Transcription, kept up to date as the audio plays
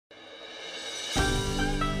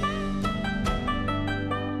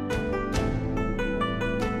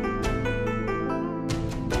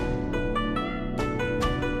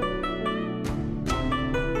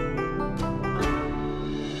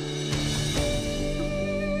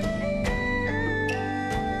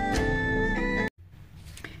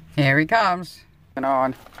Here he comes. And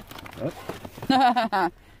on.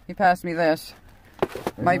 He passed me this.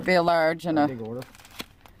 Might be a large and a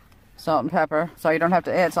salt and pepper. So you don't have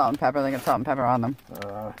to add salt and pepper. They get salt and pepper on them.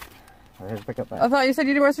 I had to pick up that. I thought you said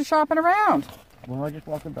you wasn't shopping around. Well, I just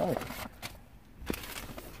walked about.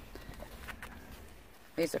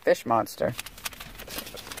 He's a fish monster.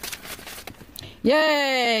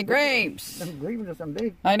 Yay! Grapes! Them grapes are some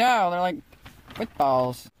big. I know. They're like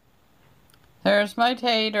footballs. There's my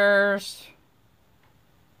taters.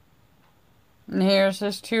 And here's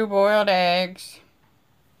his 2 boiled eggs.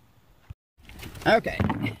 Okay.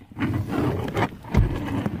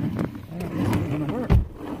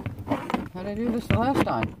 How did I do this the last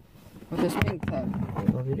time? With this pink thing?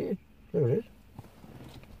 Well, you did. There it is.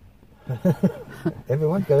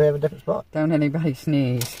 Everyone's got to have a different spot. Don't anybody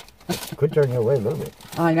sneeze. Could turn you away a little bit.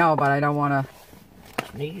 I know, but I don't want to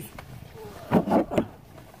sneeze.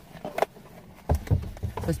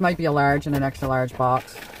 This might be a large and an extra large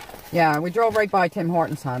box. Yeah, we drove right by Tim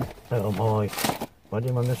Hortons, hon. Oh my. Why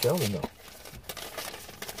didn't I miss Sheldon though?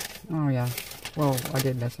 Oh yeah. Well, I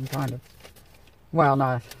did miss him, kind of. Well,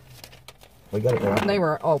 not. We got it there. They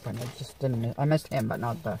were open. I just didn't. I missed him, but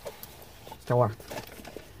not the store.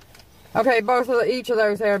 Okay, each of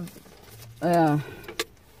those have. How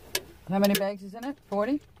many bags is in it?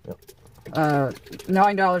 40. Yep.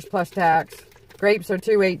 $9 plus tax. Grapes are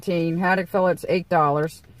 $2.18. Haddock fillets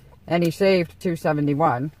 $8, and he saved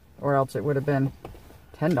 $2.71, or else it would have been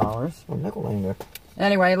 $10. Oh, nickel laying there.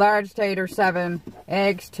 Anyway, large tater $7,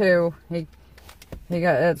 eggs $2. He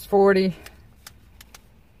got it's 40.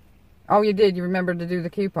 Oh, you did. You remembered to do the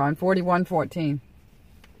coupon. 41.14,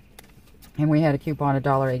 and we had a coupon of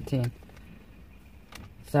 $1.18.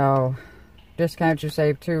 So discount you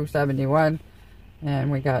save $2.71,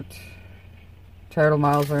 and we got total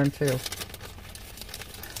miles earned $2.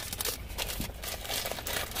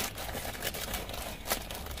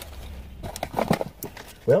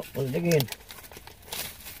 Well, let's dig in.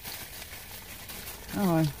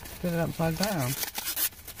 Oh, I did it upside down.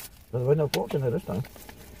 Well, there was no forks in there this time.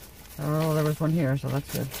 Oh, there was one here, so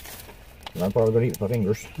that's good. And I'm probably going to eat with my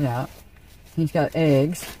fingers. Yeah. He's got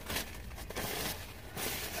eggs.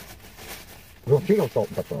 You don't see no salt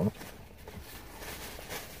and pepper on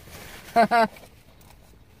it.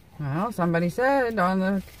 Well, somebody said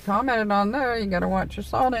commented on there, you gotta watch your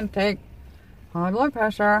salt intake. High blood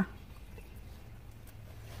pressure.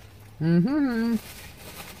 And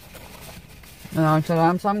I said,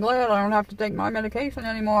 I'm so glad I don't have to take my medication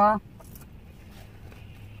anymore.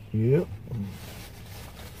 Yep.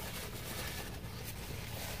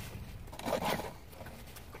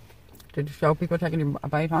 Did you show people taking a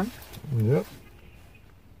bite, huh? Yep.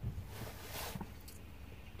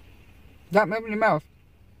 Got moving your mouth.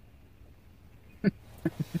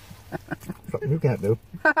 Something you can't do.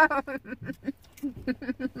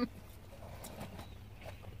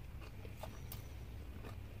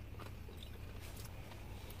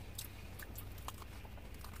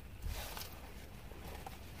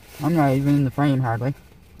 I'm not even in the frame hardly.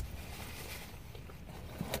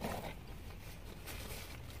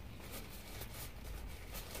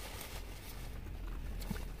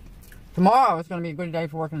 Tomorrow is going to be a good day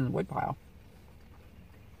for working in the woodpile.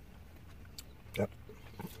 Yep.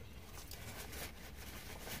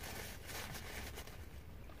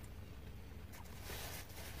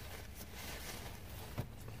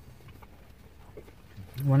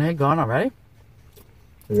 One egg gone already?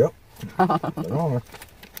 Yep. I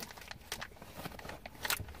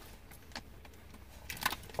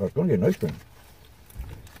was going to get an ice cream.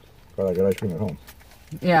 But I got ice cream at home.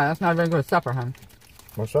 Yeah, that's not a very good supper, huh?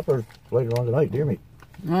 My supper's later on tonight, deer meat.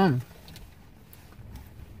 Mm.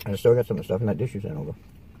 I still got some of the stuff in that dish you sent over.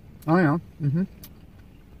 Oh, yeah. Mm-hmm.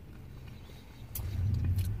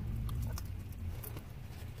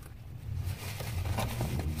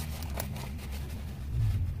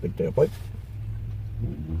 Big tailpipe.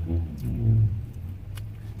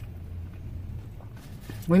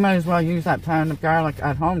 We might as well use that pound of garlic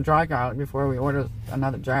at home, dry garlic, before we order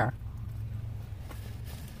another jar.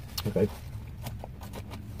 Okay.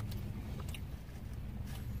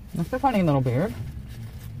 That's a funny little beard.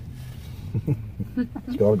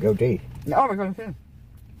 It's called goatee. Oh, we're going to see.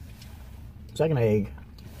 Second egg.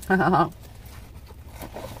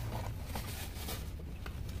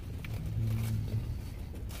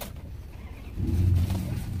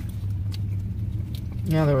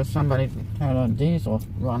 Yeah, there was somebody had a diesel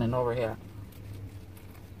running over here.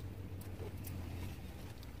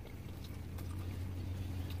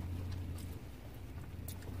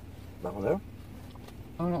 That one there?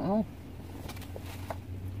 I don't know.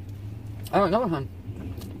 I don't know, hon.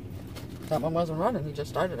 That one wasn't running. He just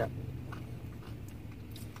started it.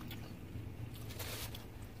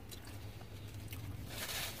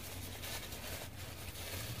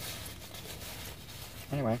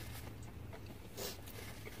 Anyway.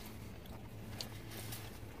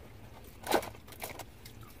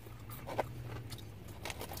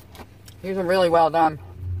 These are really well done.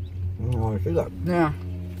 Oh, I see that. Yeah.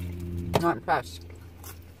 Not impressed.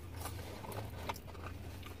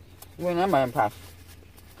 When am I impressed?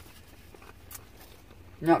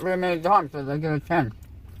 Not very many times that I give a 10.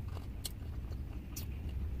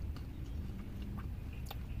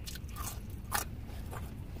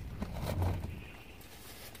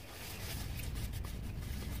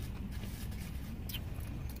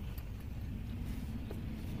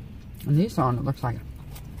 And these on, it looks like.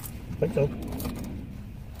 I think so.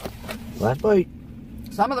 Last bite.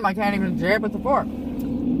 Some of them I can't even jab with the fork.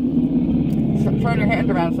 Turn your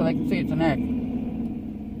hand around so they can see it's an egg.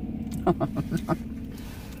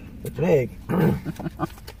 It's an egg.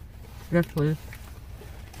 Yes, please.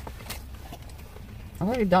 I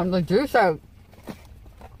already dumped the juice out.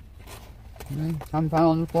 Some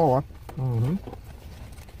fell on the floor. Mm-hmm.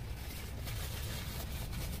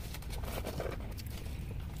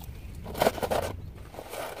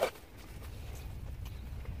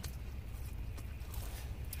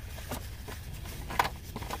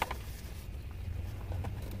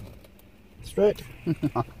 Straight.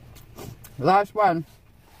 Last one.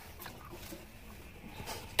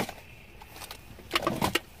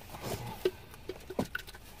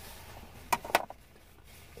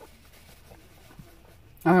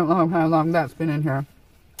 I don't know how long that's been in here.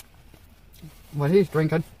 What he's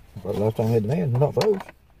drinking. But last time we had the man, not those.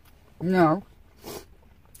 No.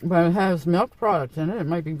 But it has milk products in it. It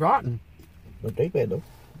might be rotten. Don't taste bad though.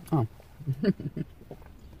 Oh.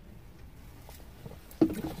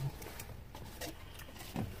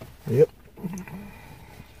 Yep.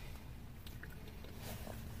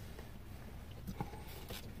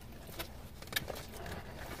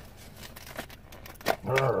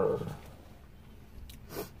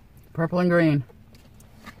 Purple and green.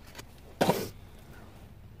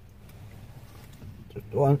 Just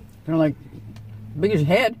one. They're like big as your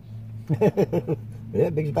head. Yeah,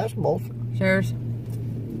 big as basketballs. Cheers.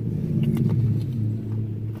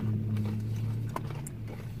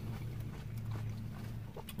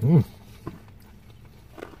 Mm.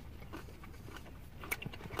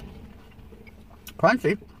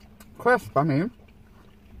 Crunchy. Crisp, I mean.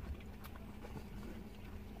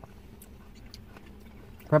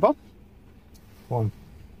 Purple? One.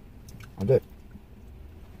 I'll do it.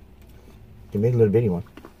 Give me a little bitty one.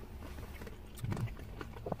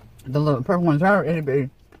 The little purple ones are itty bitty.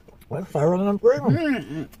 Well, fairer than I'm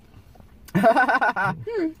craving.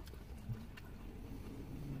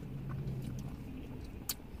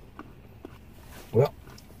 Well,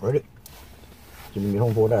 ready. Should be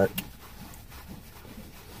home for dark.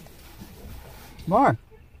 More.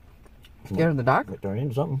 Scared of the dark? Might turn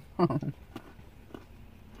into something.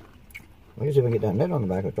 Let me see if I can get that net on the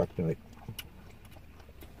back of the truck tonight.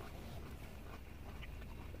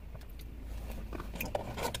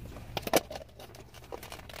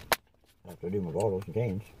 After I do my bottles and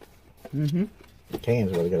cans. Mm-hmm. The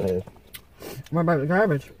cans are what I gotta have. What about the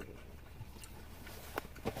garbage?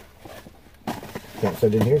 Can't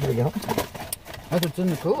set it in here till we get home. If it's in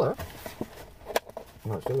the cooler.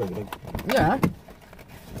 No, it's still gotta get in. Yeah.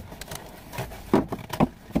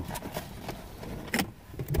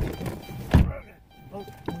 Oh,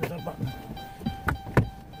 where's that button?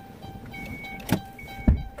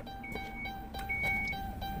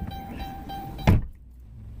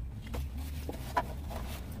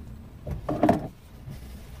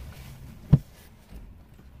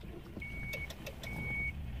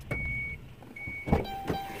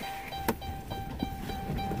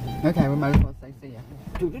 Okay, we might as well say see ya.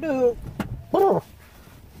 Doo-doo-doo.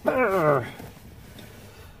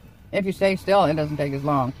 If you stay still, it doesn't take as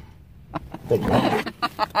long. Take that.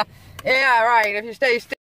 Yeah, right. If you stay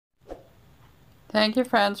still. Thank you,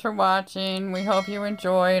 friends, for watching. We hope you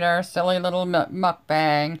enjoyed our silly little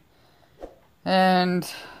mukbang. And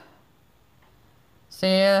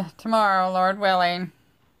see you tomorrow, Lord willing.